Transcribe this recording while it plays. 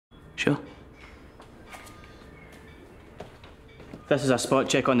Sure. This is a spot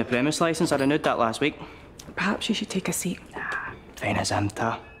check on the premise licence. I renewed that last week. Perhaps you should take a seat. Fine as him,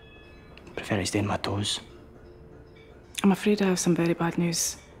 ta. Prefer to stay on my toes. I'm afraid I have some very bad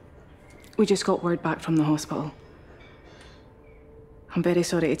news. We just got word back from the hospital. I'm very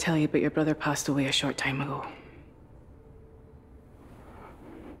sorry to tell you, but your brother passed away a short time ago.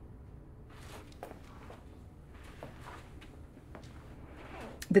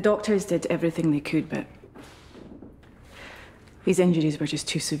 The doctors did everything they could, but his injuries were just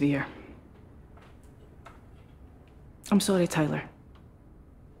too severe. I'm sorry, Tyler.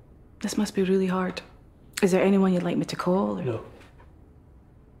 This must be really hard. Is there anyone you'd like me to call? Or... No.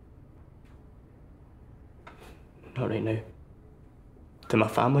 Not right now. Do my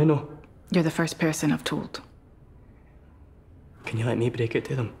family know? You're the first person I've told. Can you let me break it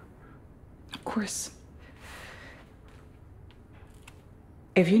to them? Of course.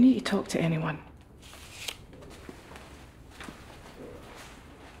 If you need to talk to anyone,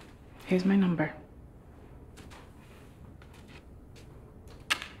 here's my number.